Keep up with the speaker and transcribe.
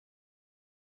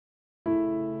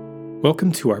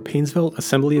Welcome to our Painesville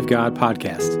Assembly of God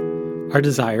podcast. Our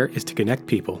desire is to connect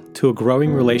people to a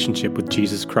growing relationship with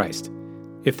Jesus Christ.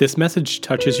 If this message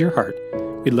touches your heart,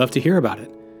 we'd love to hear about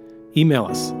it. Email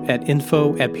us at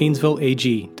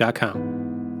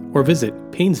info@painesvilleag.com or visit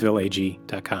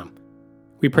painesvilleag.com.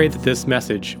 We pray that this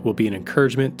message will be an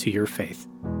encouragement to your faith.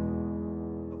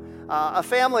 A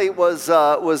family was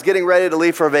getting ready to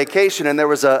leave for a vacation, and there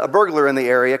was a burglar in the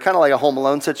area, kind of like a Home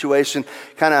Alone situation,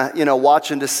 kind of,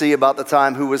 watching to see about the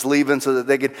time who was leaving so that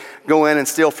they could go in and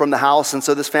steal from the house. And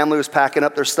so this family was packing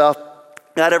up their stuff,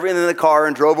 got everything in the car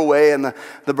and drove away, and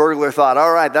the burglar thought,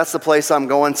 all right, that's the place I'm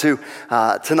going to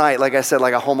tonight. Like I said,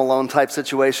 like a Home Alone type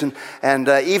situation. And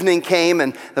evening came,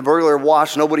 and the burglar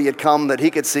watched. Nobody had come that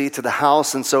he could see to the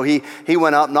house, and so he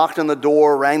went up, knocked on the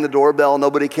door, rang the doorbell.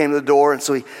 Nobody came to the door, and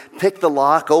so he picked the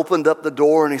lock, opened up the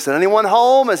door, and he said, anyone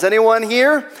home? Is anyone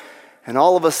here? And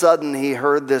all of a sudden, he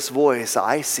heard this voice,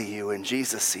 I see you, and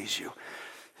Jesus sees you.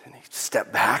 And he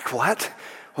stepped back. What?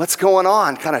 What's going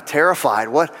on? Kind of terrified.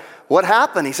 What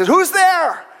happened? He said, who's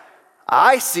there?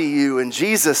 I see you and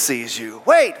Jesus sees you.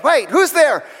 Wait, who's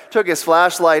there? Took his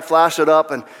flashlight, flashed it up,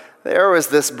 and there was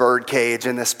this bird cage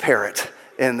and this parrot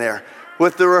in there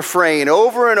with the refrain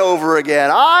over and over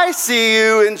again. I see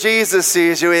you and Jesus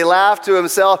sees you. He laughed to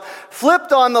himself,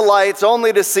 flipped on the lights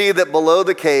only to see that below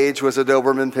the cage was a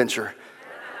Doberman Pinscher.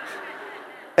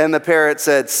 And the parrot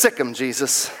said, sick 'em,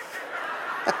 Jesus.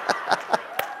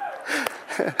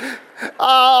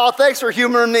 Oh, thanks for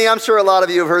humoring me. I'm sure a lot of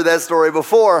you have heard that story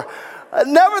before.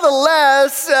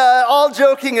 Nevertheless, all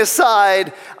joking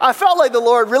aside, I felt like the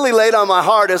Lord really laid on my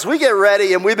heart as we get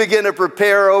ready and we begin to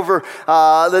prepare over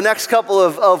the next couple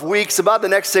of weeks, about the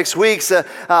next 6 weeks,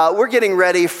 we're getting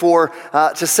ready to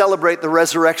celebrate the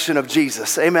resurrection of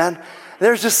Jesus. Amen.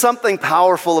 There's just something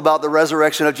powerful about the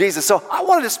resurrection of Jesus. So I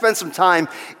wanted to spend some time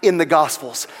in the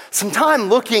Gospels, some time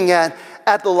looking at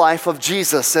the life of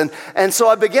Jesus. And so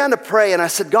I began to pray and I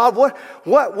said, God, what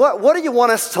do you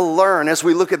want us to learn as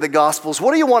we look at the Gospels?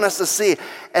 What do you want us to see?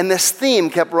 And this theme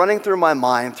kept running through my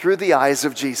mind through the eyes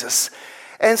of Jesus.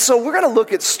 And so we're going to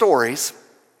look at stories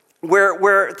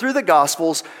where through the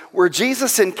Gospels, where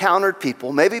Jesus encountered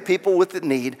people, maybe people with a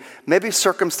need, maybe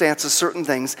circumstances, certain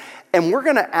things, and we're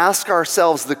going to ask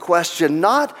ourselves the question,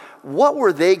 not what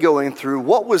were they going through,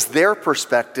 what was their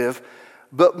perspective,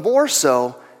 but more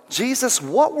so, Jesus,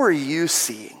 what were you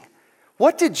seeing?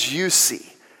 What did you see?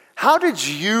 How did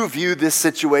you view this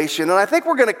situation? And I think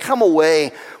we're going to come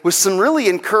away with some really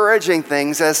encouraging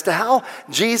things as to how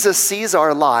Jesus sees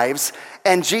our lives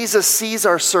and Jesus sees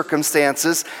our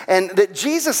circumstances, and that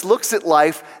Jesus looks at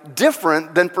life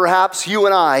different than perhaps you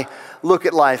and I look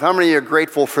at life. How many of you are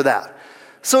grateful for that?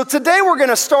 So today we're going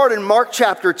to start in Mark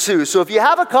chapter 2. So if you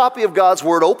have a copy of God's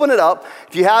Word, open it up.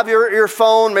 If you have your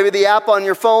phone, maybe the app on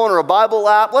your phone or a Bible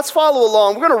app, let's follow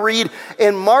along. We're going to read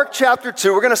in Mark chapter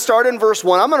 2. We're going to start in verse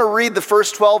 1. I'm going to read the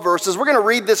first 12 verses. We're going to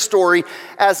read this story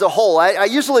as a whole. I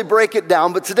usually break it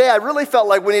down, but today I really felt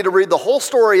like we need to read the whole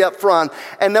story up front,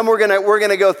 and then we're going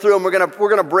to go through and we're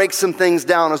going to break some things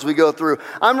down as we go through.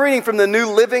 I'm reading from the New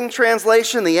Living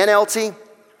Translation, the NLT.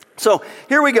 So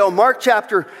here we go, Mark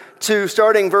chapter 2,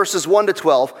 starting verses 1 to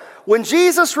 12. When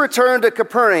Jesus returned to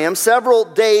Capernaum several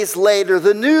days later,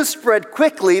 the news spread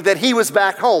quickly that he was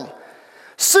back home.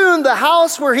 Soon the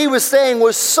house where he was staying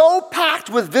was so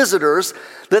packed with visitors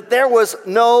that there was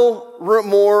no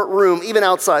more room, even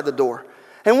outside the door.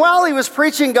 And while he was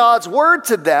preaching God's word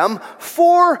to them,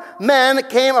 4 men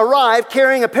arrived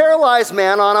carrying a paralyzed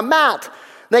man on a mat.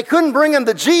 They couldn't bring him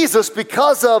to Jesus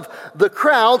because of the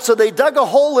crowd, so they dug a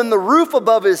hole in the roof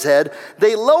above his head.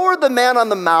 They lowered the man on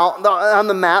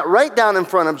the mat right down in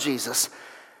front of Jesus.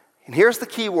 And here's the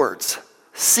key words: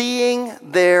 seeing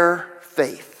their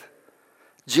faith.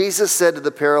 Jesus said to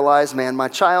the paralyzed man, "My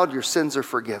child, your sins are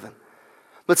forgiven."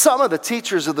 But some of the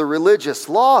teachers of the religious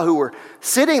law who were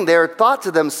sitting there thought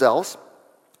to themselves,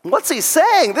 "What's he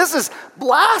saying? This is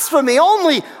blasphemy.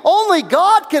 Only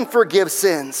God can forgive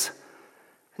sins."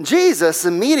 Jesus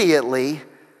knew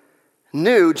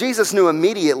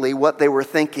immediately what they were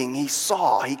thinking. He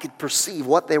could perceive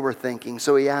what they were thinking.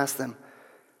 So he asked them,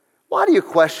 "Why do you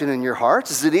question in your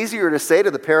hearts? Is it easier to say to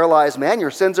the paralyzed man,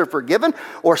 your sins are forgiven,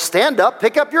 or stand up,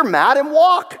 pick up your mat, and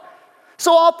walk?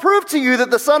 So I'll prove to you that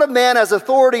the Son of Man has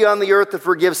authority on the earth to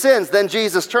forgive sins." Then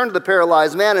Jesus turned to the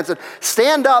paralyzed man and said,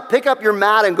 "Stand up, pick up your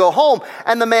mat, and go home."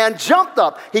 And the man jumped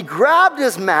up. He grabbed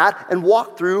his mat and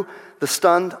walked through the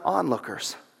stunned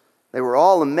onlookers. They were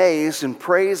all amazed and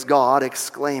praised God,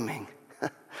 exclaiming,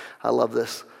 I love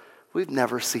this, "We've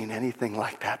never seen anything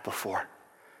like that before."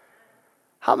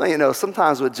 How many know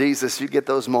sometimes with Jesus you get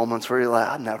those moments where you're like,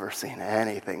 I've never seen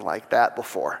anything like that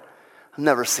before. I've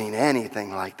never seen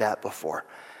anything like that before.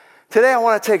 Today I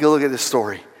want to take a look at this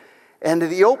story. And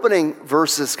the opening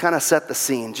verses kind of set the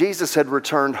scene. Jesus had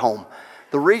returned home.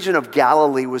 The region of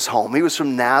Galilee was home. He was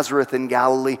from Nazareth in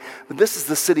Galilee, but this is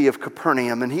the city of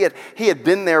Capernaum. And he had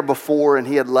been there before, and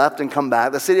he had left and come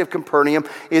back. The city of Capernaum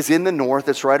is in the north.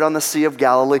 It's right on the Sea of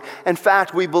Galilee. In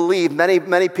fact, we believe,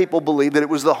 many people believe that it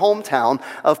was the hometown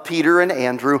of Peter and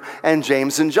Andrew and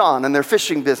James and John and their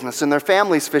fishing business and their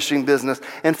family's fishing business.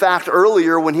 In fact,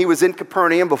 earlier when he was in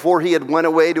Capernaum, before he had went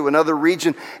away to another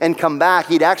region and come back,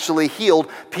 he'd actually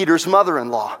healed Peter's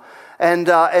mother-in-law.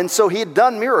 And so he had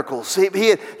done miracles. He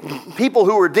had, people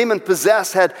who were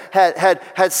demon-possessed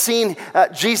had seen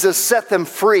Jesus set them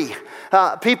free.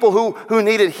 People who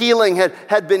needed healing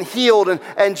had been healed,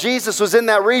 and Jesus was in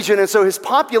that region, and so his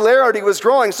popularity was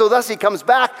growing. So thus he comes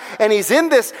back, and he's in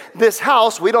this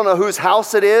house. We don't know whose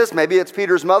house it is. Maybe it's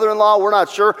Peter's mother-in-law. We're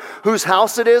not sure whose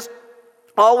house it is.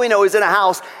 All we know is in a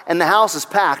house, and the house is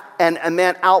packed, and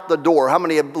man, out the door. How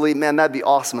many believe, man, that'd be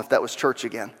awesome if that was church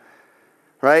again?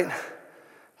 Right?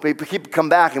 People come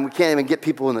back and we can't even get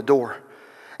people in the door.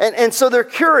 And so they're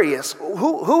curious,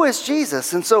 who is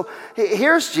Jesus? And so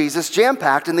here's Jesus,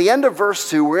 jam-packed. In the end of verse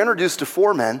 2, we're introduced to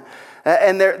 4 men,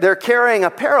 and they're carrying a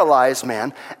paralyzed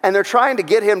man, and they're trying to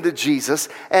get him to Jesus,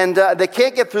 and they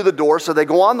can't get through the door, so they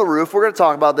go on the roof. We're going to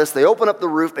talk about this. They open up the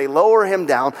roof, they lower him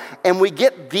down, and we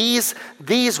get these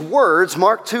words,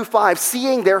 Mark 2:5,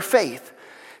 seeing their faith.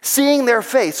 Seeing their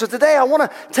faith. So today I want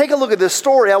to take a look at this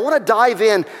story. I want to dive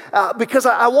in because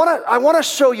I want to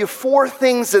show you 4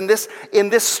 things in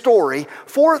this story.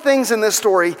 4 things in this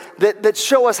story that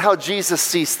show us how Jesus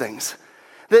sees things.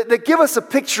 That give us a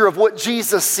picture of what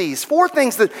Jesus sees. 4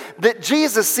 things that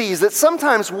Jesus sees that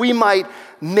sometimes we might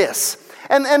miss.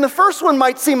 And the first one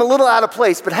might seem a little out of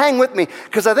place, but hang with me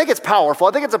because I think it's powerful.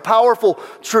 I think it's a powerful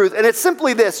truth. And it's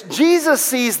simply this: Jesus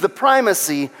sees the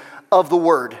primacy of the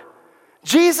Word.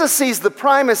 Jesus sees the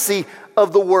primacy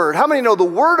of the Word. How many know the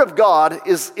Word of God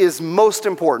is most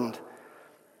important?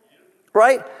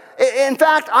 Right? In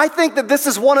fact, I think that this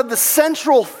is one of the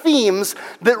central themes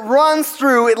that runs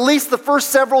through at least the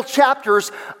first several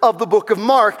chapters of the book of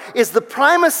Mark, is the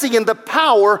primacy and the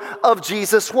power of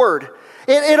Jesus' Word.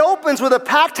 It opens with a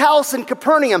packed house in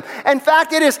Capernaum. In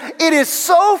fact, it is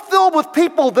so filled with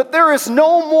people that there is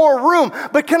no more room.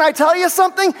 But can I tell you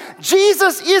something?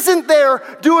 Jesus isn't there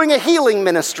doing a healing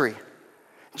ministry.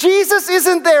 Jesus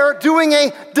isn't there doing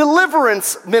a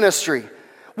deliverance ministry.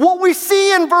 What we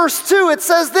see in verse 2, it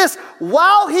says this: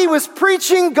 while he was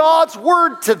preaching God's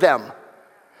word to them.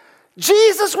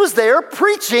 Jesus was there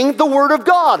preaching the Word of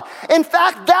God. In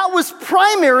fact, that was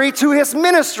primary to his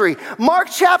ministry. Mark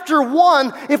chapter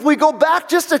 1, if we go back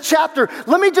just a chapter,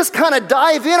 let me just kind of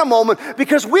dive in a moment,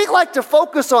 because we like to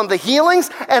focus on the healings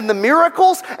and the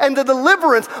miracles and the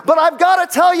deliverance. But I've got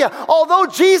to tell you, although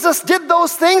Jesus did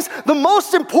those things, the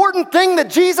most important thing that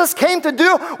Jesus came to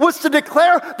do was to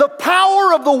declare the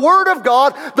power of the Word of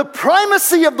God, the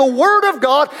primacy of the Word of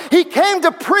God. He came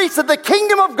to preach that the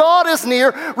kingdom of God is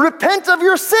near. Repent of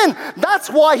your sin. That's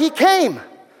why he came.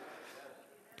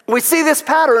 We see this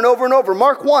pattern over and over.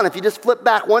 Mark 1, if you just flip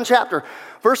back one chapter,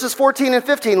 verses 14 and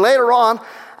 15. Later on,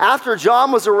 after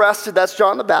John was arrested, that's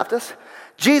John the Baptist,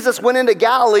 Jesus went into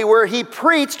Galilee where he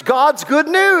preached God's good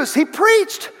news. He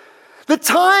preached. The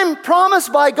time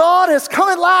promised by God has come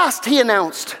at last, he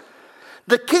announced.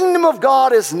 The kingdom of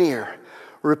God is near.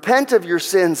 Repent of your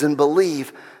sins and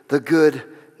believe the good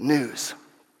news.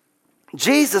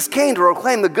 Jesus came to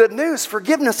proclaim the good news,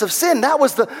 forgiveness of sin. That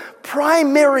was the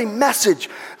primary message,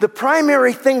 the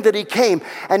primary thing that he came,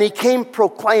 and he came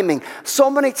proclaiming. So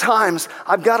many times,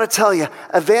 I've got to tell you,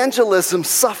 evangelism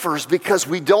suffers because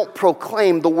we don't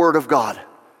proclaim the Word of God.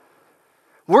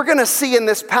 We're going to see in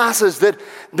this passage that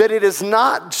it is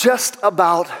not just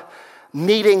about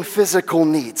meeting physical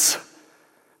needs.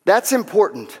 That's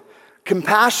important.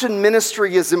 Compassion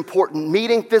ministry is important.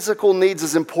 Meeting physical needs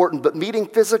is important, but meeting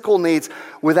physical needs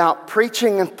without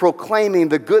preaching and proclaiming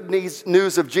the good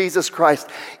news of Jesus Christ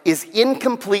is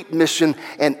incomplete mission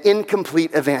and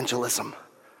incomplete evangelism.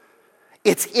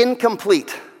 It's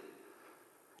incomplete.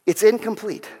 It's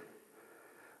incomplete.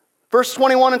 Verse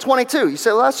 21 and 22. You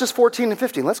say, well, that's just 14 and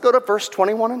 15. Let's go to verse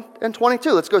 21 and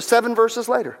 22. Let's go 7 verses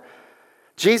later.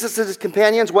 Jesus and his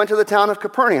companions went to the town of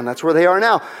Capernaum. That's where they are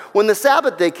now. When the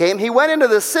Sabbath day came, he went into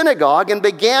the synagogue and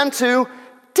began to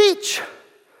teach.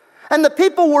 And the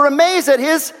people were amazed at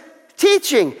his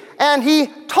teaching, and he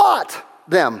taught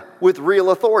them with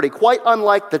real authority, quite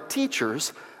unlike the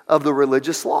teachers of the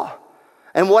religious law.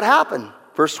 And what happened?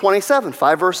 Verse 27,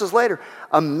 5 verses later,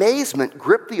 amazement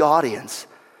gripped the audience,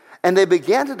 and they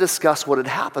began to discuss what had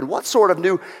happened. What sort of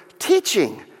new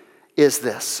teaching is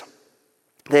this.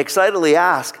 They excitedly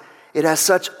ask, it has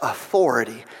such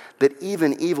authority that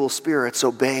even evil spirits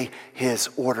obey his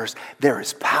orders. There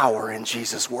is power in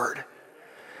Jesus' word.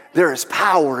 There is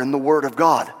power in the word of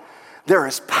God. There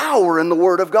is power in the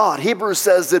word of God. Hebrews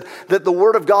says that the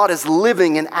word of God is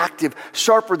living and active,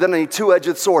 sharper than any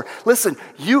two-edged sword. Listen,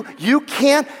 you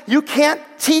can't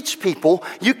teach people,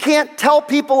 you can't tell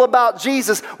people about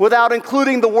Jesus without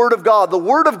including the word of God. The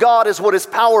word of God is what is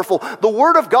powerful. The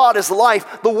word of God is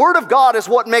life. The word of God is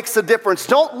what makes the difference.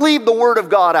 Don't leave the word of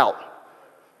God out.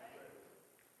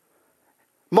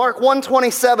 Mark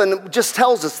 1:27 just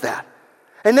tells us that.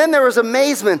 And then there was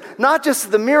amazement, not just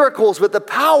at the miracles, but the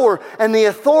power and the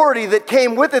authority that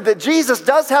came with it, that Jesus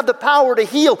does have the power to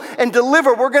heal and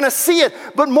deliver. We're going to see it.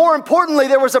 But more importantly,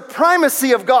 there was a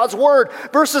primacy of God's word.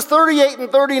 Verses 38 and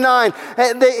 39,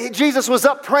 Jesus was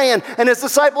up praying, and his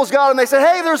disciples got him. They said,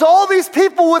 hey, there's all these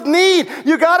people with need.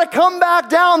 You got to come back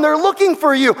down. They're looking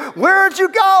for you. Where'd you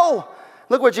go?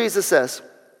 Look what Jesus says.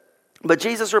 But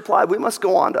Jesus replied, we must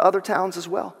go on to other towns as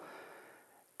well,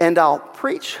 and I'll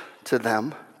preach to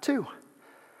them too.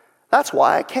 That's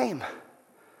why I came.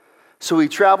 So he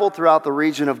traveled throughout the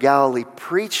region of Galilee,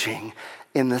 preaching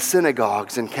in the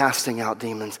synagogues and casting out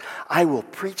demons. I will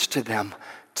preach to them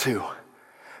too.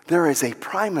 There is a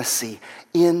primacy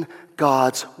in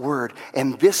God's word.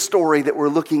 And this story that we're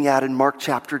looking at in Mark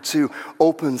chapter 2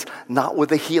 opens not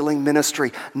with a healing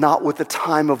ministry, not with a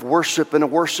time of worship and a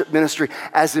worship ministry,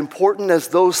 as important as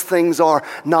those things are,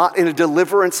 not in a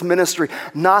deliverance ministry,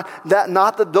 not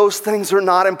that those things are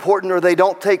not important or they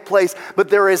don't take place, but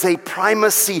there is a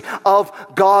primacy of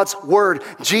God's word.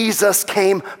 Jesus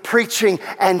came preaching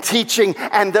and teaching,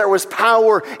 and there was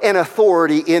power and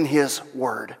authority in his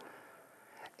word.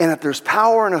 And if there's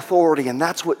power and authority, and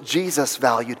that's what Jesus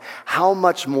valued, how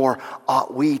much more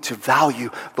ought we to value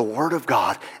the word of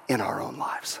God in our own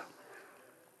lives?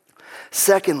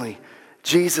 Secondly,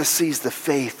 Jesus sees the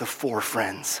faith of 4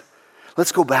 friends.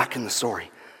 Let's go back in the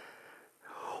story.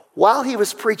 While he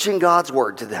was preaching God's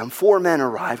word to them, 4 men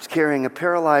arrived carrying a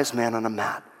paralyzed man on a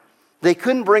mat. They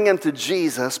couldn't bring him to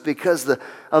Jesus because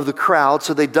of the crowd,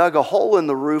 so they dug a hole in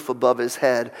the roof above his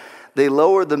head. They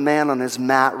lowered the man on his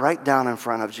mat right down in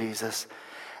front of Jesus.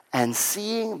 And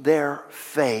seeing their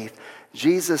faith,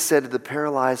 Jesus said to the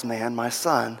paralyzed man, my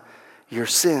son, your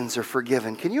sins are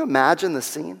forgiven. Can you imagine the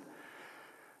scene?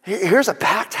 Here's a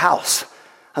packed house.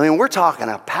 I mean, we're talking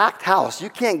a packed house. You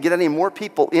can't get any more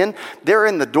people in. They're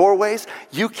in the doorways.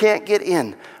 You can't get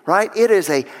in, right? It is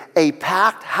a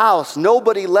packed house.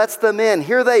 Nobody lets them in.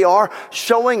 Here they are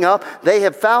showing up. They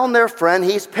have found their friend.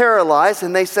 He's paralyzed.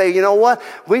 And they say, you know what?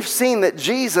 We've seen that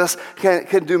Jesus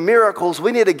can do miracles.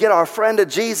 We need to get our friend to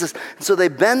Jesus. And so they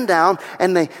bend down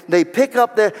and they pick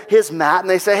up his mat and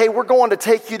they say, hey, we're going to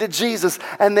take you to Jesus.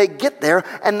 And they get there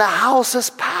and the house is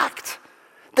packed.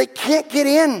 They can't get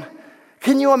in.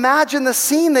 Can you imagine the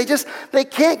scene? They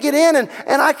can't get in.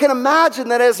 And I can imagine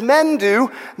that as men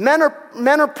do, men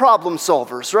are problem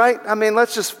solvers, right? I mean,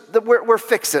 we're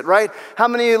fix it, right? How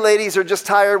many of you ladies are just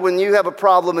tired when you have a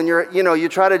problem and you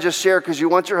try to just share because you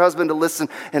want your husband to listen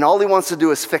and all he wants to do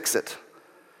is fix it,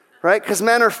 right? Because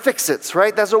men are fix-its,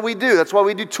 right? That's what we do. That's why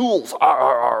we do tools,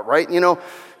 right?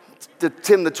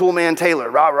 Tim the Tool Man Taylor,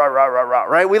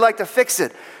 right? We like to fix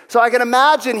it. So I can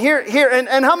imagine here,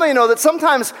 and how many know that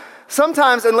sometimes,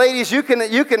 and ladies, you can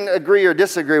agree or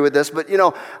disagree with this, but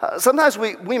sometimes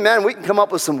we men, we can come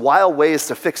up with some wild ways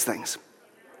to fix things.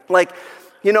 My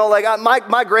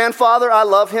grandfather, I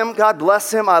love him, God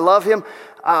bless him, I love him,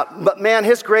 but man,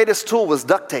 his greatest tool was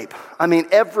duct tape. I mean,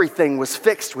 everything was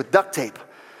fixed with duct tape.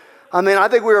 I mean, I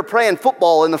think we were playing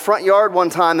football in the front yard one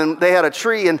time, and they had a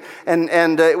tree, and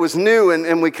it was new,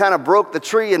 and we kind of broke the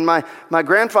tree, and my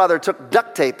grandfather took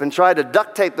duct tape and tried to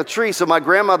duct tape the tree so my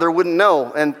grandmother wouldn't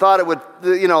know, and thought it would,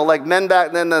 like men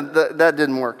back then, that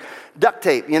didn't work. Duct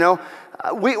tape,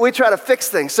 we try to fix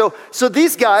things. So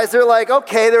these guys, they're like,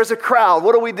 okay, there's a crowd.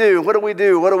 What do we do?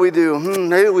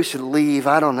 Maybe we should leave.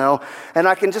 I don't know. And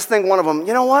I can just think one of them,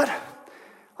 you know what?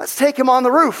 Let's take him on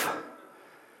the roof.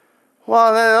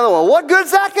 Well, then another one, what good's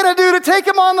that going to do to take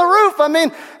him on the roof? I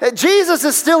mean, Jesus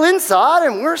is still inside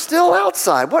and we're still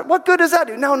outside. What good does that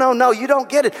do? No, you don't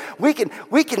get it. We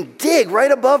can dig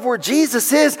right above where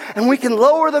Jesus is and we can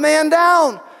lower the man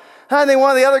down. I think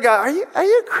one of the other guys, are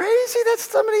you crazy? That's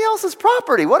somebody else's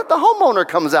property. What if the homeowner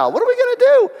comes out? What are we going to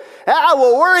do?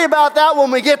 We'll worry about that when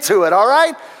we get to it, all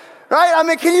right? Right? I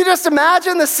mean, can you just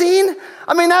imagine the scene?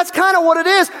 I mean, that's kind of what it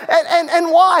is.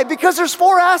 And why? Because there's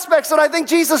 4 aspects that I think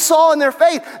Jesus saw in their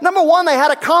faith. Number 1, they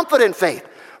had a confident faith.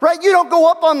 right? You don't go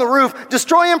up on the roof,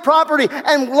 destroying property,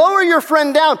 and lower your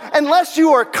friend down unless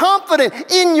you are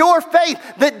confident in your faith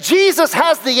that Jesus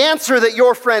has the answer that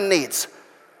your friend needs.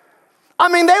 I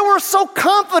mean, they were so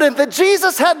confident that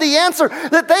Jesus had the answer,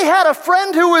 that they had a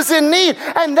friend who was in need,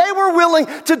 and they were willing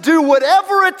to do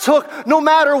whatever it took, no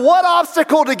matter what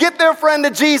obstacle, to get their friend to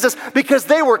Jesus, because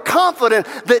they were confident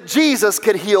that Jesus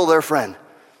could heal their friend.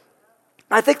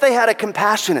 I think they had a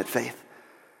compassionate faith.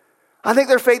 I think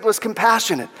their faith was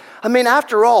compassionate. I mean,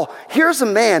 after all, here's a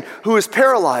man who is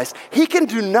paralyzed. He can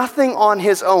do nothing on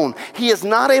his own. He is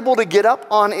not able to get up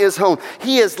on his own.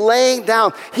 He is laying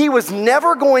down. He was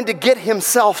never going to get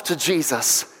himself to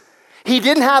Jesus. He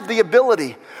didn't have the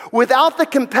ability. Without the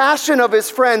compassion of his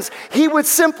friends, he would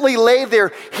simply lay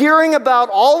there hearing about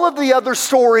all of the other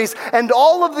stories and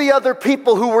all of the other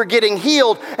people who were getting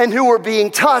healed and who were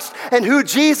being touched and who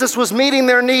Jesus was meeting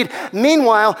their need.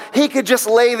 Meanwhile, he could just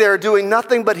lay there doing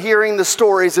nothing but hearing the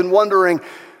stories and wondering,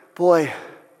 boy,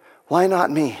 why not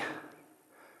me?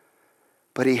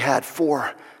 But he had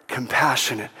 4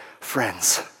 compassionate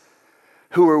friends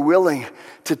who were willing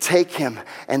to take him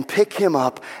and pick him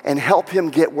up and help him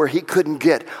get where he couldn't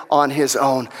get on his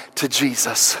own, to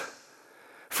Jesus.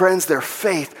 Friends, their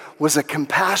faith was a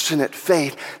compassionate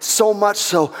faith, so much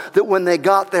so that when they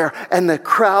got there and the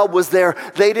crowd was there,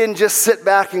 they didn't just sit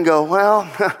back and go, well,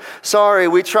 sorry,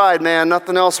 we tried, man,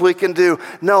 nothing else we can do.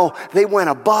 No, they went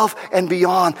above and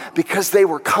beyond because they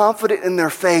were confident in their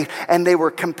faith and they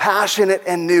were compassionate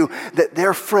and knew that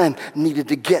their friend needed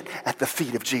to get at the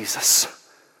feet of Jesus.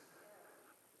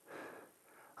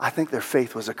 I think their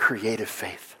faith was a creative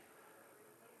faith.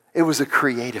 It was a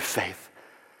creative faith.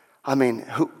 I mean,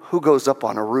 who goes up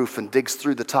on a roof and digs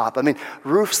through the top? I mean,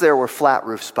 roofs there were flat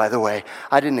roofs, by the way.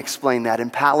 I didn't explain that. In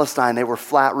Palestine, they were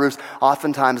flat roofs.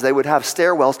 Oftentimes, they would have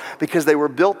stairwells because they were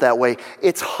built that way.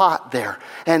 It's hot there.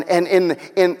 And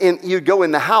you'd go in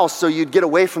the house so you'd get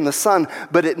away from the sun,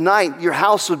 but at night, your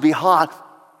house would be hot.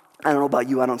 I don't know about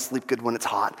you, I don't sleep good when it's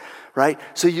hot, right?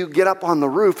 So you get up on the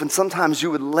roof, and sometimes you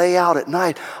would lay out at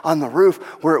night on the roof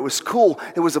where it was cool.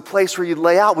 It was a place where you'd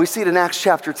lay out. We see it in Acts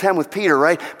chapter 10 with Peter,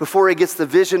 right? Before he gets the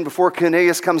vision, before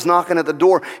Cornelius comes knocking at the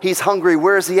door, he's hungry.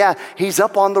 Where is he at? He's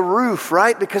up on the roof,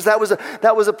 right? Because that was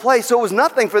a place. So it was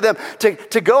nothing for them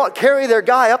to go carry their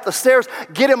guy up the stairs,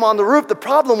 get him on the roof. The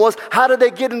problem was, how did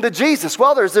they get him to Jesus?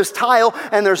 Well, there's this tile,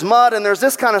 and there's mud, and there's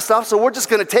this kind of stuff, so we're just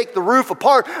going to take the roof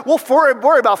apart. We'll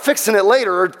worry about fixing it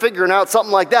later or figuring out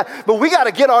something like that. But we got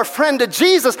to get our friend to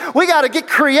Jesus. We got to get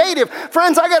creative.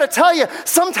 Friends, I got to tell you,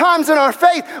 sometimes in our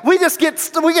faith, we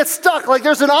get stuck like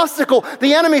there's an obstacle.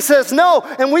 The enemy says no,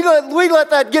 and we let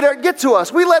that get to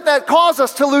us. We let that cause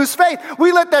us to lose faith.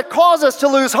 We let that cause us to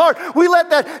lose heart. We let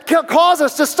that cause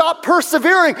us to stop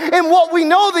persevering in what we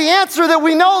know, the answer that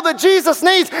we know that Jesus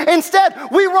needs. Instead,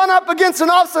 we run up against an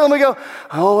obstacle and we go,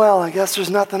 oh, well, I guess there's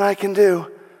nothing I can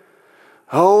do.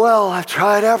 Oh, well, I've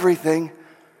tried everything.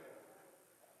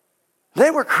 They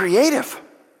were creative.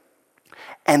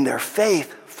 And their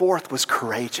faith, fourth, was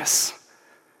courageous.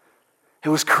 It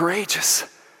was courageous.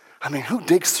 I mean, who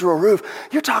digs through a roof?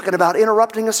 You're talking about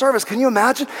interrupting a service. Can you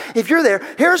imagine? If you're there,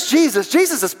 here's Jesus.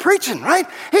 Jesus is preaching, right?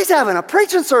 He's having a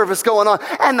preaching service going on,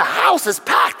 and the house is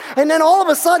packed. And then all of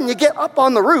a sudden, you get up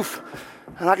on the roof.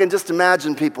 And I can just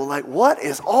imagine people like, what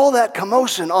is all that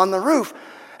commotion on the roof?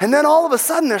 And then all of a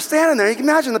sudden, they're standing there. You can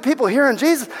imagine the people hearing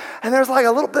Jesus, and there's like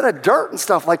a little bit of dirt and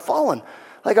stuff like falling,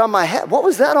 like on my head. What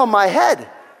was that on my head?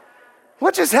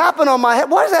 What just happened on my head?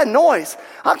 What is that noise?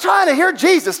 I'm trying to hear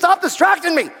Jesus. Stop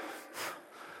distracting me.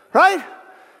 Right?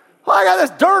 Well, I got this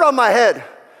dirt on my head.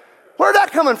 Where'd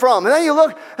that coming from? And then you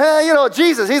look,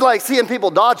 Jesus, he's like seeing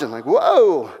people dodging, like,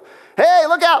 whoa, hey,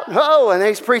 look out, whoa. And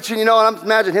he's preaching, and I'm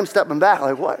imagining him stepping back,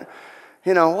 like, what?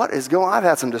 What is going on? I've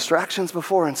had some distractions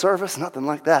before in service, nothing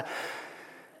like that.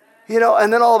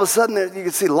 And then all of a sudden you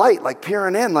can see light like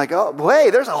peering in, like, oh, hey,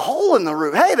 there's a hole in the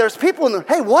roof. Hey, there's people in the,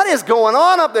 hey, what is going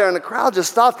on up there? And the crowd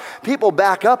just stops, people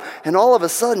back up, and all of a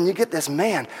sudden you get this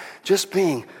man just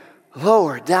being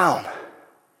lowered down.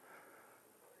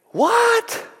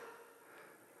 What?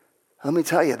 Let me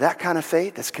tell you, that kind of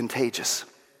faith is contagious.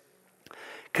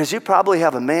 Because you probably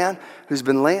have a man who's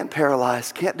been laying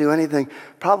paralyzed, can't do anything,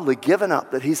 probably given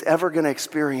up that he's ever going to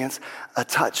experience a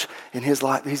touch in his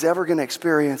life. He's ever going to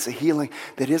experience a healing,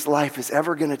 that his life is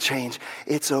ever going to change.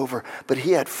 It's over. But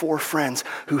he had 4 friends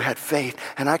who had faith.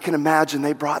 And I can imagine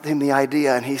they brought him the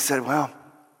idea, and he said, well,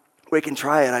 We can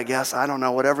try it, I guess. I don't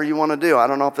know. Whatever you want to do. I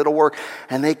don't know if it'll work.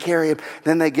 And they carry him.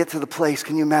 Then they get to the place.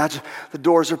 Can you imagine? The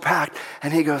doors are packed.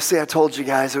 And he goes, see, I told you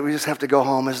guys that we just have to go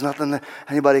home. There's nothing that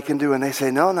anybody can do. And they say,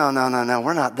 no.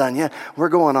 We're not done yet. We're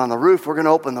going on the roof. We're going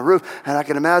to open the roof. And I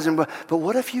can imagine, but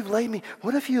what if you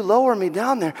lower me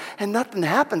down there and nothing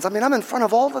happens? I mean, I'm in front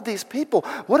of all of these people.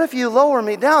 What if you lower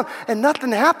me down and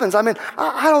nothing happens? I mean,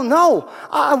 I don't know.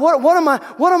 What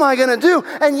am I going to do?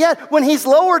 And yet, when he's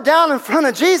lowered down in front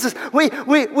of Jesus,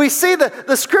 we see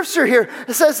the scripture here.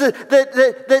 It says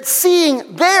that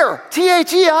seeing their,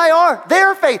 Their,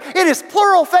 their faith. It is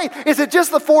plural faith. Is it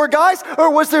just the four guys?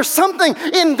 Or was there something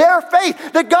in their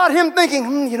faith that got him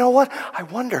thinking, you know what? I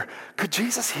wonder, could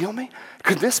Jesus heal me?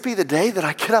 Could this be the day that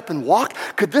I get up and walk?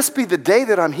 Could this be the day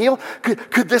that I'm healed?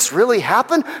 Could this really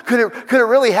happen? Could it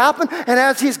really happen? And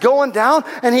as he's going down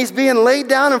and he's being laid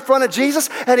down in front of Jesus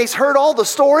and he's heard all the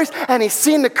stories and he's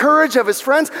seen the courage of his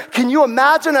friends, can you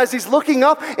imagine as he's looking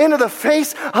up into the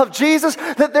face of Jesus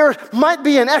that there might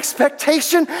be an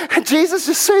expectation? And Jesus,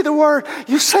 just say the word.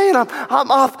 You say it,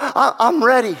 I'm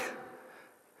ready.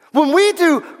 When we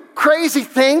do crazy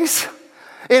things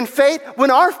in faith,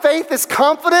 when our faith is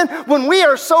confident, when we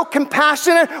are so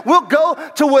compassionate, we'll go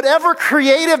to whatever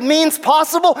creative means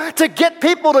possible to get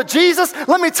people to Jesus.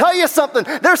 Let me tell you something.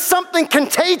 There's something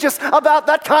contagious about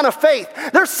that kind of faith.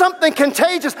 There's something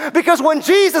contagious because when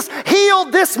Jesus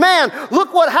healed this man,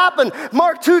 look what happened.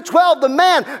 Mark 2:12, the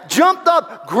man jumped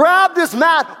up, grabbed his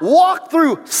mat, walked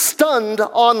through, stunned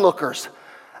onlookers.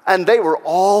 And they were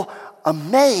all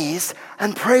amazed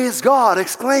and praised God,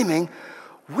 exclaiming,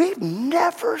 we've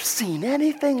never seen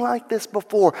anything like this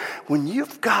before. When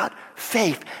you've got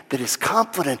faith that is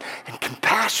confident and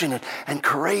compassionate and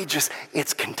courageous,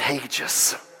 it's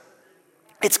contagious.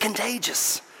 It's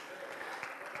contagious.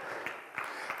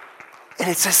 And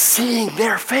it says, seeing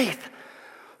their faith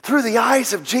through the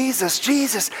eyes of Jesus.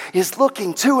 Jesus is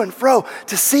looking to and fro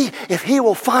to see if he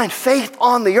will find faith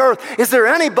on the earth. Is there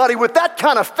anybody with that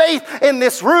kind of faith in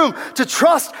this room to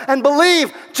trust and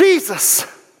believe Jesus?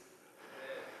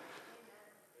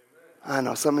 I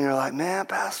know some of you are like, man,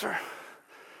 Pastor,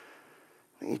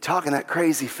 you're talking that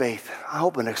crazy faith. I'm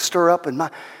hoping to stir up and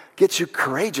get you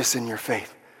courageous in your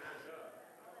faith.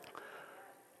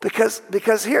 Because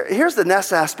here's the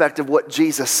next aspect of what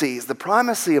Jesus sees, the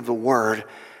primacy of the word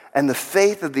and the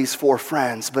faith of these four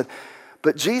friends.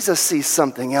 But Jesus sees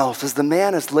something else. As the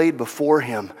man is laid before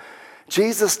him,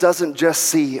 Jesus doesn't just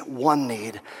see one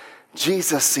need.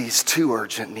 Jesus sees two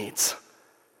urgent needs.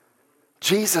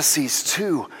 Jesus sees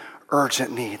two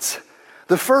urgent needs.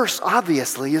 The first,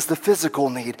 obviously, is the physical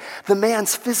need. The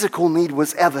man's physical need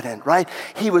was evident, right?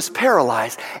 He was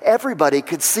paralyzed. Everybody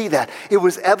could see that. It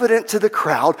was evident to the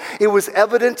crowd. It was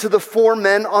evident to the four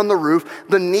men on the roof.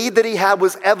 The need that he had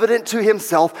was evident to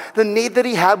himself. The need that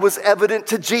he had was evident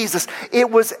to Jesus. It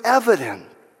was evident.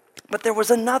 But there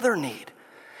was another need.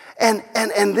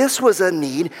 And this was a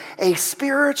need, a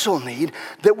spiritual need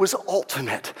that was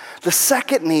ultimate. The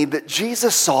second need that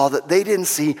Jesus saw that they didn't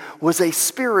see was a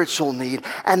spiritual need.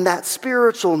 And that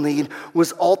spiritual need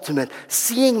was ultimate.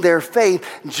 Seeing their faith,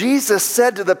 Jesus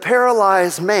said to the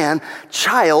paralyzed man,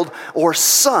 child, or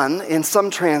son in some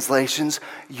translations,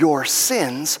 your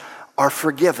sins are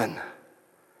forgiven.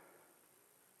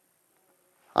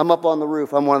 I'm up on the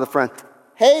roof. I'm one of the friends.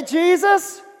 Hey,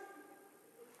 Jesus.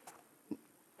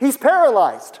 He's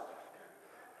paralyzed.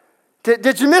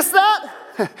 Did you miss that?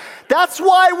 That's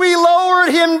why we lowered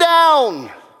him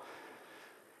down.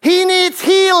 He needs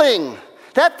healing.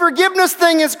 That forgiveness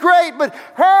thing is great, but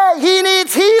hey, he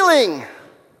needs healing.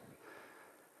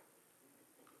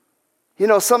 You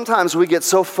know, sometimes we get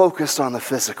so focused on the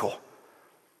physical.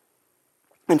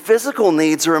 And physical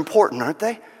needs are important, aren't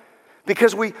they?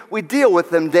 Because we deal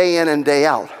with them day in and day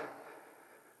out.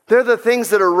 They're the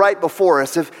things that are right before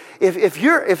us. If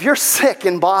you're sick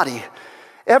in body,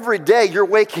 every day you're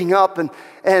waking up and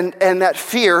that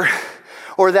fear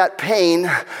or that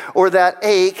pain or that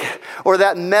ache or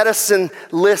that medicine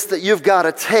list that you've got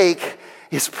to take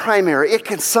is primary. It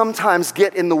can sometimes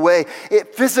get in the way.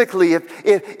 Physically,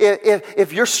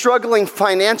 if you're struggling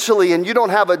financially and you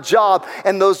don't have a job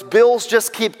and those bills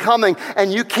just keep coming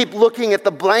and you keep looking at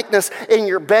the blankness in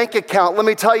your bank account, let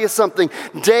me tell you something.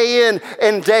 Day in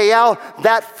and day out,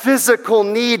 that physical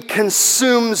need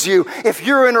consumes you. If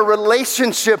you're in a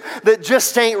relationship that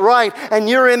just ain't right and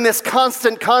you're in this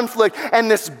constant conflict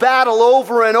and this battle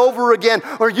over and over again,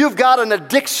 or you've got an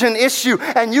addiction issue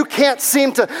and you can't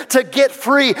seem to get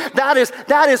free. That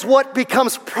is what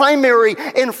becomes primary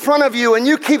in front of you. And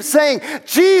you keep saying,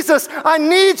 Jesus, I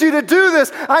need you to do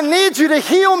this. I need you to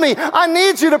heal me. I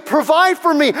need you to provide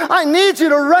for me. I need you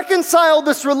to reconcile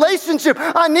this relationship.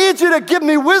 I need you to give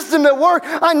me wisdom at work.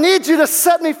 I need you to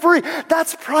set me free.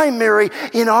 That's primary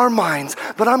in our minds.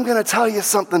 But I'm going to tell you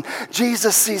something.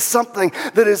 Jesus sees something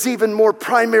that is even more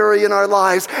primary in our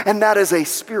lives, and that is a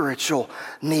spiritual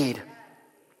need.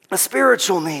 A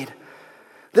spiritual need.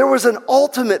 There was an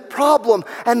ultimate problem,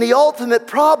 and the ultimate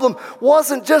problem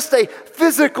wasn't just a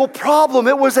physical problem.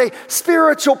 It was a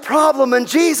spiritual problem, and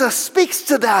Jesus speaks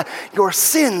to that. Your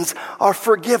sins are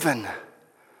forgiven.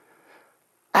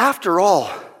 After all,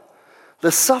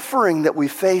 the suffering that we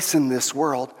face in this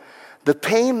world, the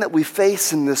pain that we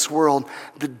face in this world,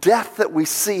 the death that we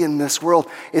see in this world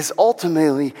is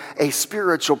ultimately a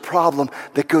spiritual problem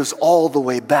that goes all the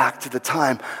way back to the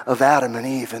time of Adam and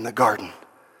Eve in the garden.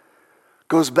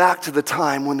 Goes back to the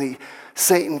time when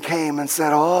Satan came and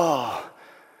said, oh,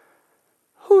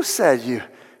 who said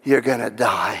you're going to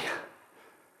die?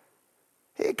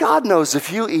 God knows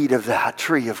if you eat of that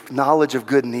tree of knowledge of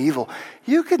good and evil,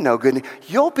 you can know good and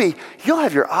evil. You'll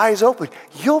have your eyes open.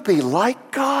 You'll be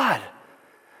like God.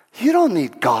 You don't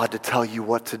need God to tell you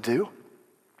what to do.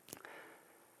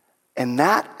 And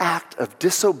that act of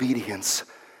disobedience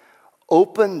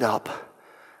opened up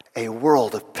a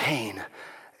world of pain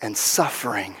and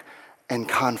suffering and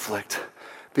conflict.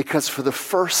 Because for the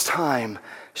first time,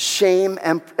 shame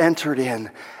entered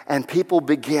in and people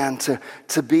began to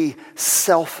be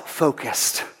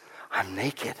self-focused. I'm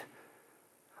naked.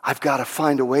 I've got to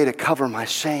find a way to cover my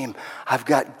shame. I've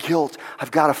got guilt. I've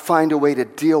got to find a way to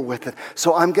deal with it.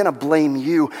 So I'm going to blame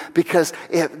you because,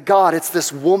 God, it's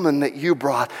this woman that you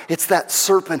brought. It's that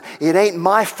serpent. It ain't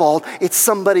my fault. It's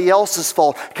somebody else's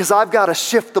fault because I've got to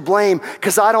shift the blame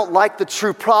because I don't like the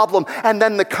true problem. And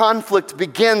then the conflict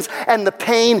begins and the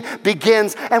pain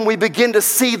begins and we begin to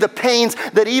see the pains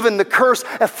that even the curse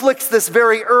afflicts this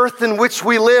very earth in which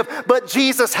we live. But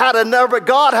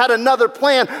God had another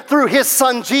plan through his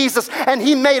son Jesus, and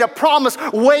he made a promise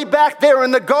way back there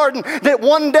in the garden that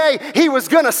one day he was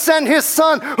going to send his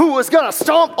son who was going to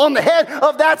stomp on the head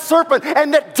of that serpent,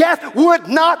 and that death would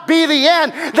not be the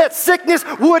end, that sickness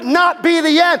would not be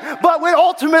the end, but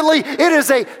ultimately it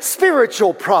is a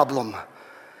spiritual problem.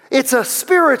 It's a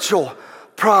spiritual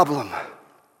problem.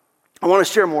 I want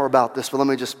to share more about this, but let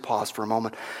me just pause for a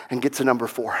moment and get to number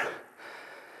 4.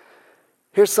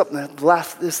 Here's something,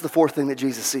 this is the fourth thing that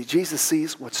Jesus sees. Jesus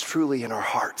sees what's truly in our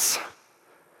hearts.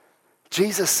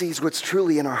 Jesus sees what's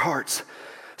truly in our hearts.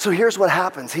 So here's what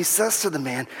happens. He says to the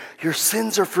man, your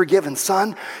sins are forgiven.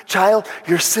 Son, child,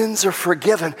 your sins are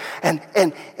forgiven. And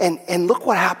look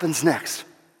what happens next.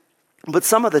 But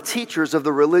some of the teachers of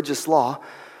the religious law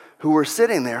who were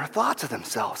sitting there thought to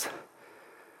themselves,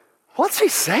 what's he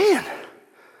saying?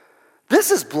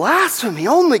 This is blasphemy.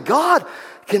 Only God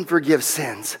can forgive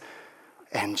sins.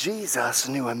 And Jesus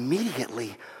knew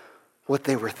immediately what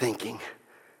they were thinking.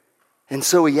 And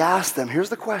so he asked them, here's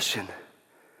the question.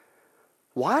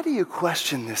 Why do you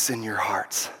question this in your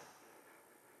hearts?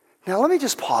 Now let me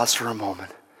just pause for a moment.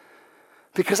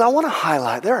 Because I want to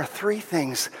highlight, there are three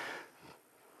things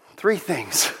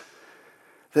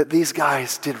that these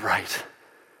guys did right.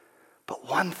 But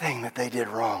one thing that they did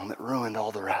wrong that ruined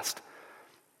all the rest.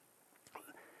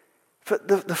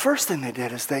 The first thing they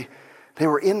did is they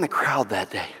were in the crowd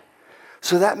that day.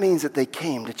 So that means that they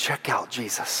came to check out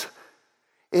Jesus.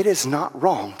 It is not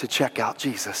wrong to check out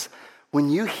Jesus. When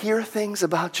you hear things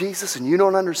about Jesus and you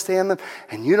don't understand them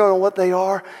and you don't know what they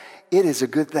are, it is a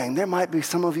good thing. There might be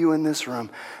some of you in this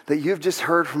room that you've just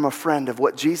heard from a friend of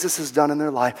what Jesus has done in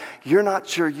their life. You're not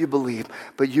sure you believe,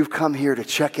 but you've come here to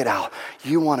check it out.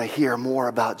 You want to hear more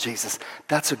about Jesus.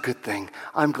 That's a good thing.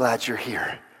 I'm glad you're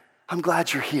here. I'm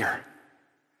glad you're here.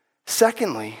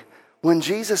 Secondly, when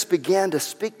Jesus began to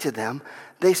speak to them,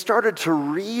 they started to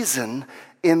reason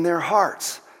in their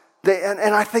hearts.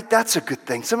 And I think that's a good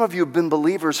thing. Some of you have been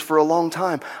believers for a long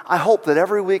time. I hope that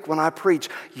every week when I preach,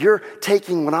 you're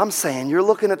taking what I'm saying, you're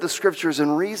looking at the scriptures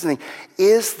and reasoning,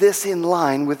 is this in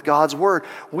line with God's word?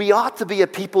 We ought to be a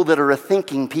people that are a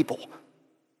thinking people,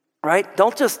 right?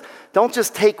 Don't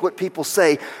just take what people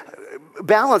say.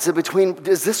 Balance it between,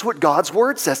 is this what God's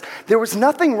word says? There was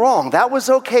nothing wrong. That was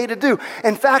okay to do.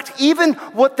 In fact, even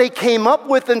what they came up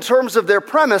with in terms of their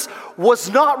premise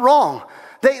was not wrong.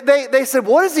 They said,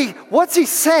 what's he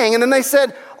saying? And then they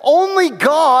said, only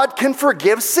God can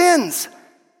forgive sins.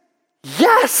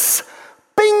 Yes,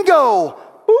 bingo,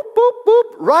 boop, boop,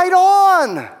 boop, right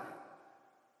on.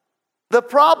 The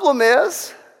problem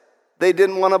is they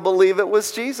didn't want to believe it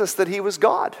was Jesus, that he was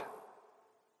God.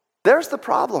 There's the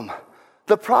problem.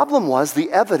 The problem was the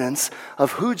evidence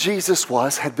of who Jesus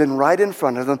was had been right in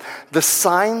front of them. The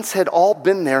signs had all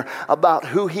been there about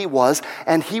who he was,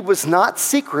 and he was not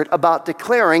secret about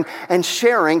declaring and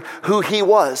sharing who he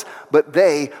was, but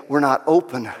they were not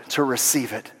open to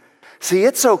receive it. See,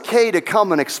 it's okay to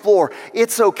come and explore.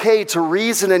 It's okay to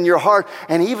reason in your heart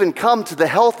and even come to the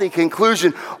healthy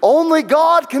conclusion, only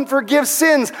God can forgive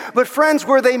sins. But friends,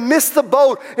 where they missed the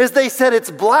boat is they said it's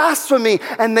blasphemy,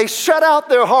 and they shut out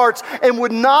their hearts and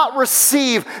would not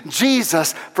receive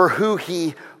Jesus for who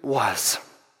he was.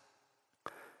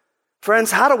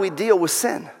 Friends, how do we deal with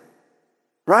sin?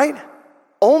 Right?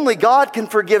 Only God can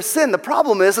forgive sin. The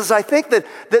problem is I think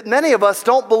that many of us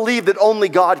don't believe that only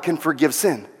God can forgive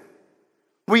sin.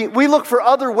 We look for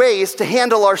other ways to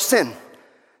handle our sin.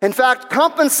 In fact,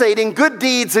 compensating good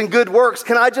deeds and good works,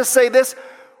 can I just say this,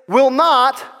 will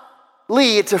not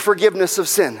lead to forgiveness of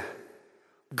sin.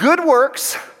 Good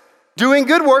works, doing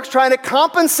good works, trying to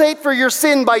compensate for your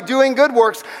sin by doing good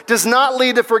works does not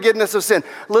lead to forgiveness of sin.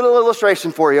 Little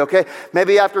illustration for you, okay?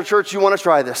 Maybe after church you want to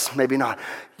try this, maybe not.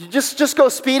 You just go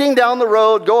speeding down the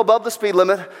road, go above the speed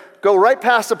limit, go right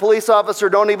past a police officer,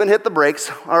 don't even hit the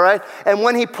brakes, all right? And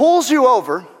when he pulls you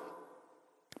over,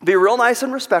 be real nice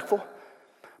and respectful,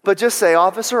 but just say,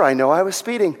 "Officer, I know I was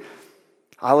speeding.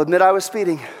 I'll admit I was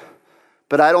speeding,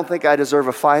 but I don't think I deserve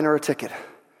a fine or a ticket."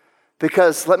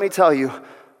 Because let me tell you,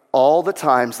 all the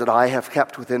times that I have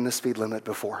kept within the speed limit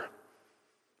before.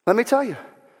 Let me tell you,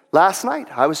 last night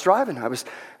I was driving. I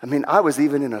was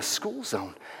even in a school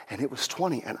zone, and it was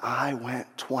 20, and I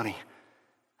went 20.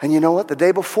 And you know what? The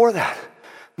day before that,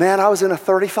 man, I was in a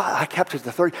 35. I kept it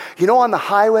to 30. You know, on the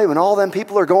highway when all them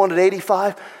people are going at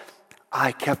 85,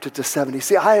 I kept it to 70.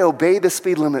 See, I obey the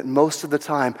speed limit most of the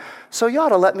time, so you ought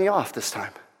to let me off this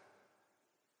time.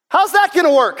 How's that going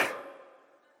to work?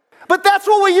 But that's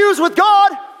what we use with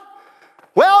God.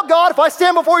 Well, God, if I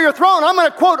stand before your throne, I'm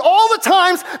going to quote all the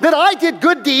times that I did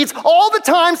good deeds, all the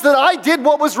times that I did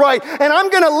what was right, and I'm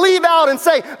going to leave out and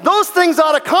say, those things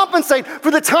ought to compensate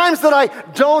for the times that I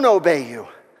don't obey you.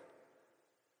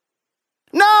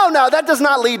 No, that does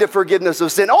not lead to forgiveness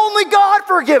of sin. Only God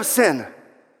forgives sin.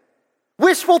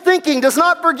 Wishful thinking does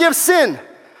not forgive sin.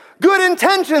 Good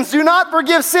intentions do not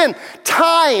forgive sin.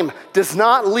 Time does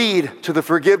not lead to the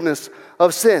forgiveness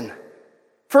of sin.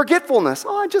 Forgetfulness,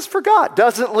 I just forgot,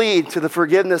 doesn't lead to the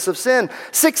forgiveness of sin.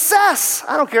 Success,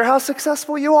 I don't care how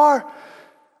successful you are.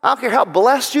 I don't care how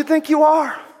blessed you think you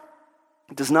are.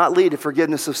 It does not lead to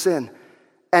forgiveness of sin.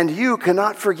 And you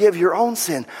cannot forgive your own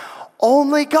sin.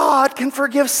 Only God can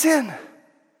forgive sin.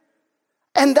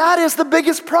 And that is the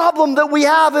biggest problem that we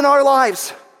have in our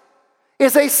lives,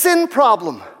 is a sin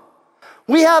problem.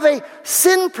 We have a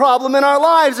sin problem in our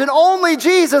lives, and only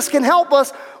Jesus can help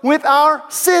us with our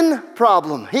sin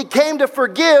problem. He came to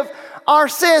forgive our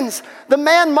sins. The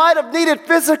man might have needed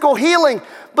physical healing,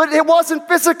 but it wasn't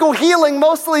physical healing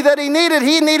mostly that he needed.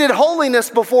 He needed holiness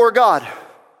before God.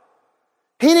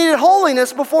 He needed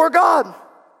holiness before God.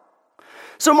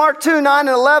 So Mark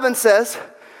 2:9-11 says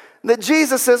that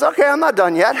Jesus says, okay, I'm not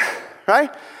done yet,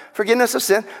 right? Forgiveness of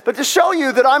sin. But to show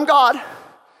you that I'm God,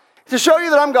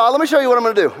 let me show you what I'm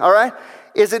going to do, all right?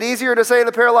 Is it easier to say to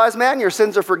the paralyzed man, your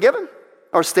sins are forgiven?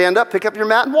 Or stand up, pick up your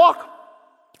mat, and walk?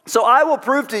 So I will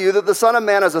prove to you that the Son of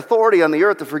Man has authority on the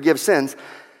earth to forgive sins.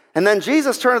 And then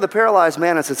Jesus turned to the paralyzed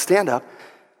man and said, stand up,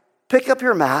 pick up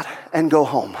your mat, and go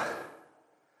home.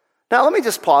 Now let me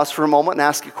just pause for a moment and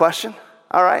ask you a question,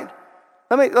 all right?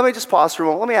 Let me just pause for a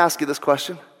moment. Let me ask you this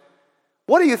question.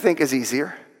 What do you think is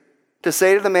easier? To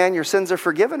say to the man, your sins are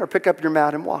forgiven, or pick up your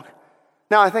mat and walk?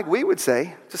 Now, I think we would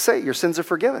say, just say your sins are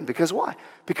forgiven. Because why?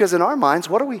 Because in our minds,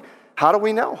 how do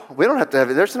we know? We don't have to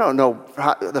have, there's no,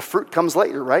 the fruit comes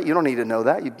later, right? You don't need to know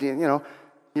that. You know,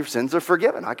 your sins are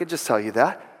forgiven. I could just tell you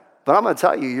that. But I'm going to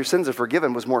tell you, your sins are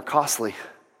forgiven was more costly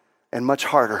and much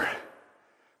harder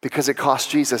because it cost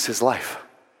Jesus his life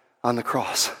on the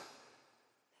cross.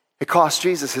 It cost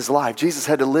Jesus his life. Jesus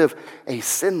had to live a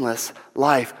sinless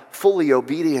life, fully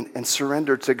obedient and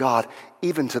surrendered to God,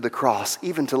 even to the cross,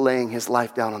 even to laying his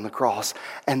life down on the cross.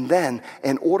 And then,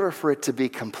 in order for it to be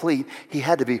complete, he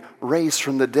had to be raised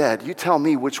from the dead. You tell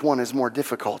me which one is more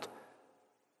difficult.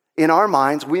 In our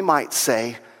minds, we might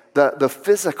say the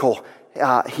physical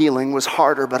healing was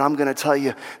harder, but I'm going to tell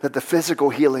you that the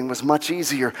physical healing was much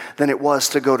easier than it was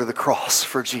to go to the cross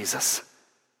for Jesus.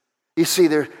 You see,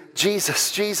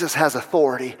 Jesus has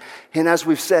authority. And as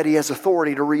we've said, he has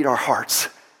authority to read our hearts.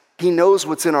 He knows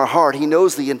what's in our heart. He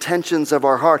knows the intentions of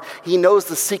our heart. He knows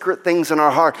the secret things in our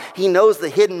heart. He knows the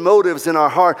hidden motives in our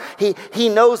heart. He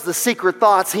knows the secret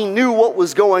thoughts. He knew what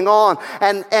was going on,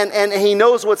 and he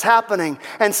knows what's happening.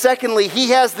 And secondly,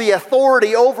 he has the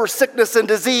authority over sickness and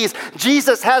disease.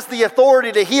 Jesus has the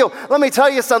authority to heal. Let me tell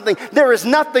you something. There is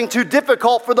nothing too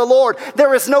difficult for the Lord.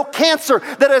 There is no cancer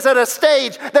that is at a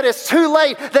stage that is too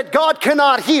late that God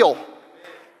cannot heal.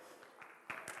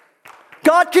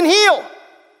 God can heal.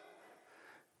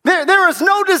 There is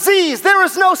no disease. There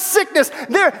is no sickness.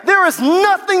 There is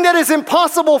nothing that is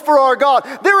impossible for our God.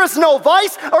 There is no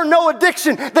vice or no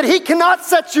addiction that he cannot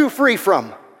set you free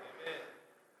from.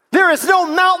 There is no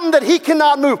mountain that he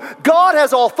cannot move. God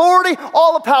has all authority,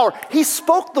 all the power. He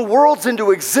spoke the worlds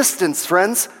into existence,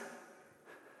 friends.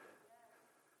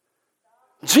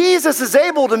 Jesus is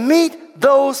able to meet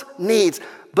those needs.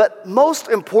 But most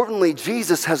importantly,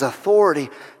 Jesus has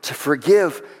authority to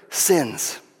forgive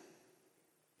sins.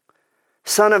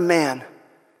 Son of Man,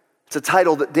 it's a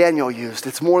title that Daniel used.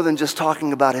 It's more than just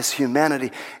talking about his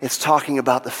humanity. It's talking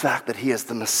about the fact that he is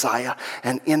the Messiah.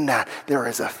 And in that, there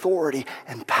is authority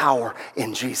and power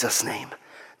in Jesus' name.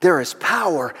 There is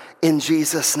power in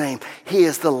Jesus' name. He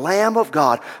is the Lamb of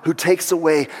God who takes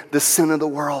away the sin of the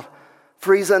world.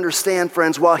 Please understand,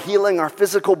 friends, while healing our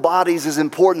physical bodies is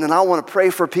important, and I want to pray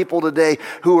for people today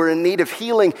who are in need of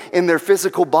healing in their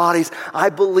physical bodies, I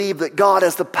believe that God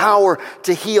has the power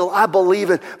to heal. I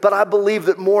believe it, but I believe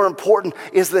that more important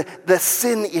is the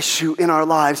sin issue in our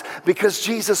lives, because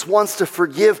Jesus wants to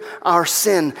forgive our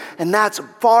sin, and that's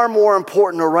far more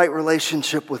important, a right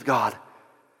relationship with God.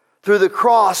 Through the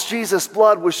cross, Jesus'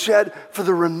 blood was shed for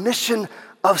the remission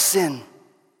of sin.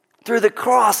 Through the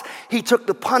cross, he took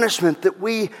the punishment that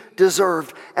we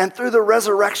deserved. And through the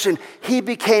resurrection, he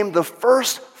became the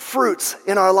first fruits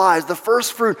in our lives, the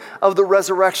first fruit of the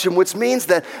resurrection, which means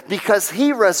that because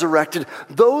he resurrected,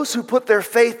 those who put their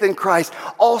faith in Christ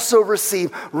also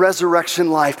receive resurrection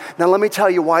life. Now, let me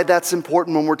tell you why that's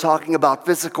important when we're talking about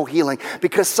physical healing.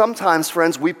 Because sometimes,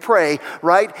 friends, we pray,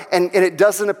 right? And it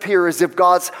doesn't appear as if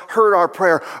God's heard our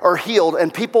prayer or healed,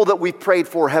 and people that we prayed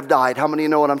for have died. How many of you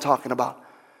know what I'm talking about?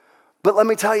 But let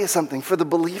me tell you something. For the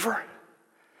believer,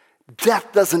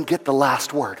 death doesn't get the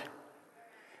last word.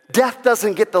 Death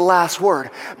doesn't get the last word.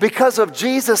 Because of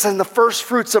Jesus and the first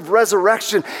fruits of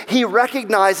resurrection, he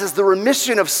recognizes the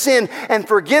remission of sin and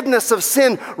forgiveness of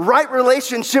sin. Right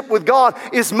relationship with God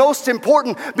is most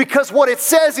important, because what it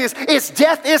says is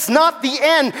death is not the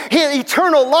end.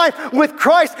 Eternal life with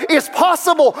Christ is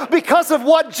possible because of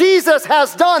what Jesus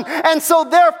has done. And so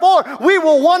therefore, we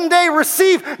will one day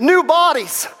receive new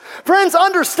bodies. Friends,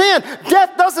 understand,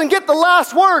 death doesn't get the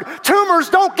last word. Tumors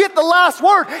don't get the last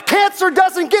word. Cancer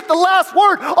doesn't get the last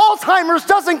word. Alzheimer's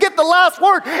doesn't get the last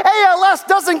word. ALS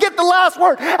doesn't get the last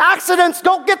word. Accidents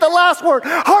don't get the last word.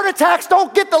 Heart attacks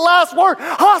don't get the last word.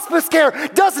 Hospice care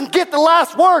doesn't get the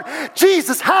last word.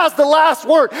 Jesus has the last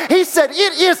word. He said,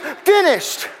 "It is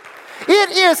finished. It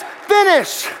is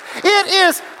finished. It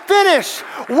is finished."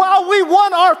 While we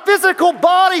want our physical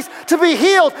bodies to be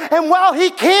healed, and while he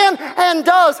can and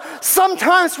does,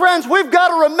 sometimes, friends, we've got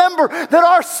to remember that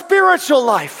our spiritual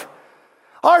life,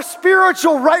 our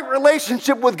spiritual right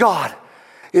relationship with God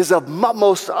is of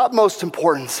utmost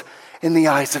importance in the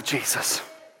eyes of Jesus.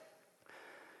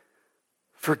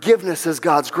 Forgiveness is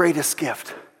God's greatest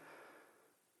gift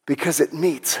because it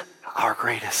meets our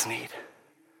greatest need.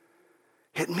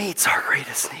 It meets our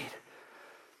greatest need.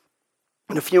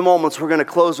 In a few moments, we're going to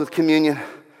close with communion.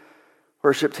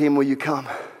 Worship team, will you come?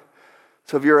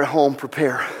 So if you're at home,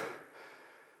 prepare.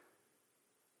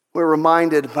 We're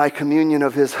reminded by communion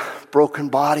of his broken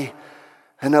body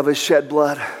and of his shed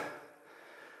blood.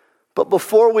 But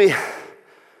before we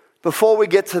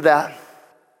get to that,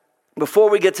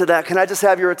 can I just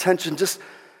have your attention just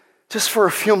for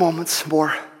a few moments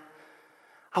more?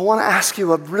 I want to ask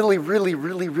you a really, really,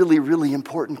 really, really, really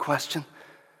important question.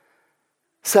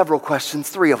 Several questions,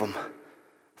 3 of them.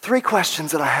 3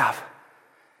 questions that I have.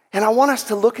 And I want us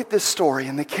to look at this story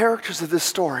and the characters of this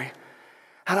story.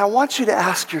 And I want you to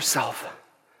ask yourself,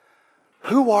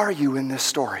 who are you in this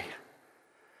story?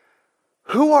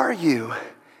 Who are you?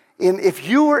 If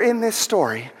you were in this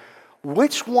story,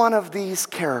 which one of these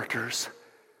characters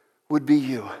would be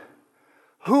you?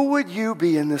 Who would you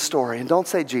be in this story? And don't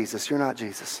say Jesus. You're not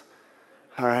Jesus.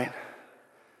 All right?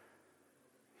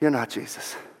 You're not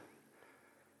Jesus.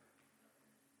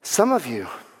 Some of you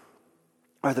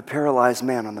are the paralyzed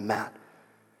man on the mat.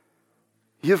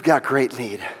 You've got great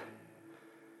need.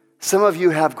 Some of you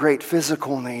have great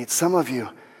physical needs. Some of you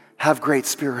have great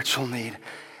spiritual need.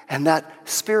 and that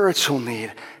spiritual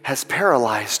need has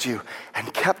paralyzed you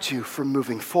and kept you from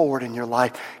moving forward in your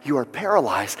life. You are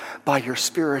paralyzed by your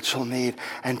spiritual need.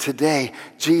 And today,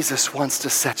 Jesus wants to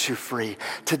set you free.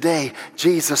 Today,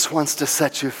 Jesus wants to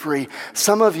set you free.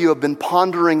 Some of you have been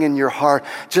pondering in your heart,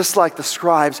 just like the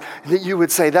scribes, that you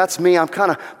would say, that's me. I'm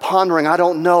kind of pondering. I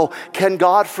don't know. Can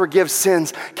God forgive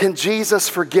sins? Can Jesus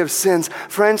forgive sins?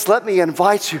 Friends, let me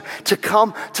invite you to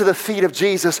come to the feet of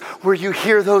Jesus where you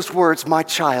hear those words, my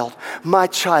child,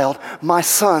 my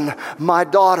son, my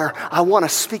daughter, I want to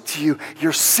speak to you.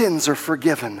 Your sins are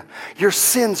forgiven.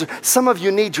 Some of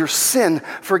you need your sin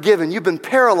forgiven. You've been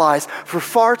paralyzed for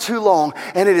far too long,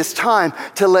 and it is time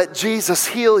to let Jesus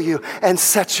heal you and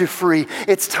set you free.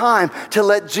 It's time to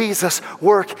let Jesus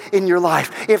work in your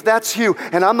life. If that's you,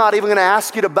 and I'm not even going to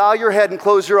ask you to bow your head and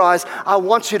close your eyes, I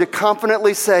want you to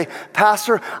confidently say,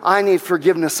 Pastor, I need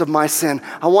forgiveness of my sin.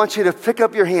 I want you to pick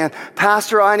up your hand.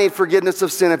 Pastor, I need forgiveness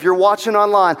of sin. If you're watching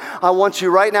online, I want you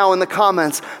right now in the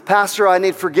comments, Pastor, I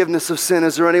need forgiveness of sin.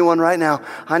 Is there anyone right now?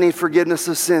 I need forgiveness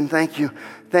of sin. Thank you.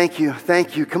 Thank you.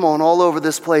 Thank you. Come on, all over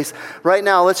this place. Right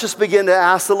now, let's just begin to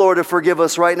ask the Lord to forgive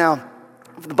us right now.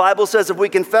 The Bible says if we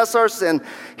confess our sin,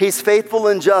 He's faithful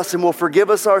and just and will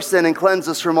forgive us our sin and cleanse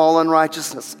us from all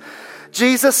unrighteousness.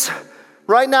 Jesus,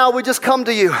 right now we just come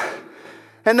to you.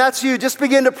 And that's you. Just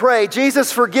begin to pray.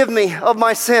 Jesus, forgive me of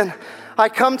my sin. I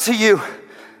come to you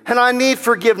and I need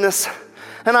forgiveness.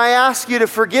 And I ask you to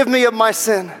forgive me of my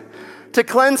sin, to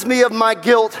cleanse me of my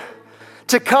guilt,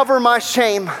 to cover my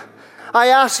shame. I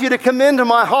ask you to come into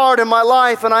my heart and my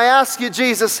life, and I ask you,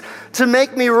 Jesus, to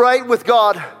make me right with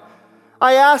God.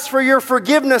 I ask for your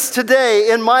forgiveness today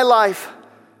in my life.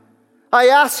 I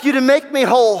ask you to make me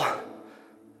whole.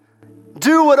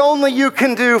 Do what only you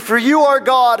can do, for you are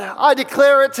God. I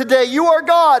declare it today. You are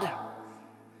God.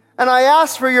 And I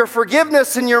ask for your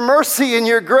forgiveness and your mercy and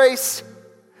your grace.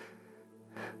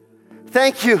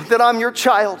 Thank you that I'm your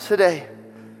child today.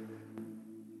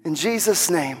 In Jesus'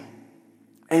 name,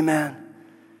 amen.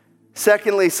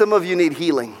 Secondly, some of you need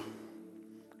healing.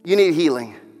 You need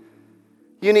healing.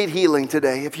 You need healing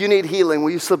today. If you need healing,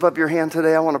 will you slip up your hand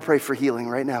today? I want to pray for healing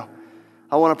right now.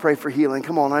 I want to pray for healing.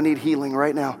 Come on, I need healing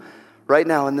right now. Right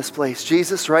now in this place.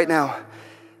 Jesus, right now.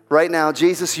 Right now,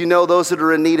 Jesus, you know those that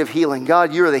are in need of healing.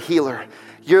 God, you're the healer.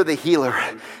 You're the healer.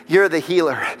 You're the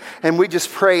healer. And we just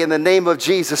pray in the name of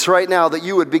Jesus right now that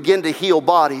you would begin to heal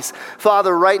bodies.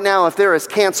 Father, right now, if there is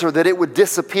cancer, that it would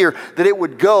disappear, that it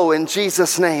would go in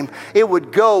Jesus' name. It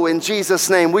would go in Jesus'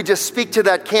 name. We just speak to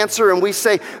that cancer and we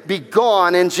say, be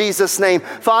gone in Jesus' name.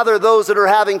 Father, those that are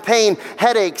having pain,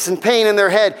 headaches and pain in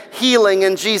their head, healing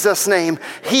in Jesus' name.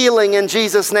 Healing in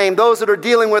Jesus' name. Those that are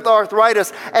dealing with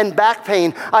arthritis and back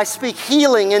pain, I speak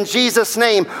healing in Jesus'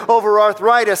 name over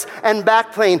arthritis and back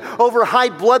pain, over high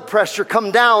blood pressure,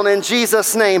 come down in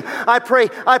Jesus' name. I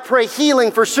pray healing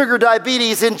for sugar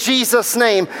diabetes in Jesus'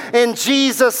 name. In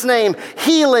Jesus' name,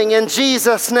 healing in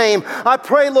Jesus' name. I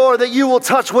pray, Lord, that you will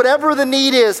touch whatever the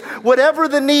need is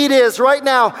right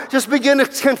now. Just begin to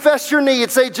confess your need.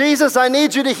 Say, Jesus, I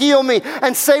need you to heal me,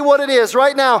 and say what it is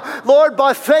right now. Lord,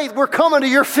 by faith, we're coming to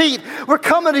your feet. We're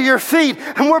coming to your feet,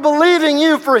 and we're believing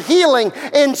you for healing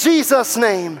in Jesus'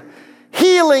 name.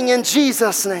 Healing in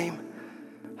Jesus' name.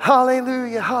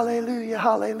 Hallelujah, hallelujah,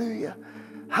 hallelujah,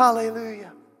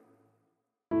 hallelujah.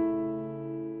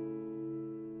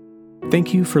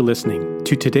 Thank you for listening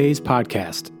to today's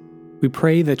podcast. We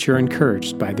pray that you're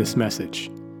encouraged by this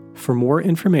message. For more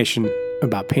information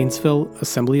about Painesville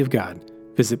Assembly of God,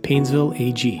 visit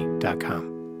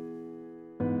painesvilleag.com.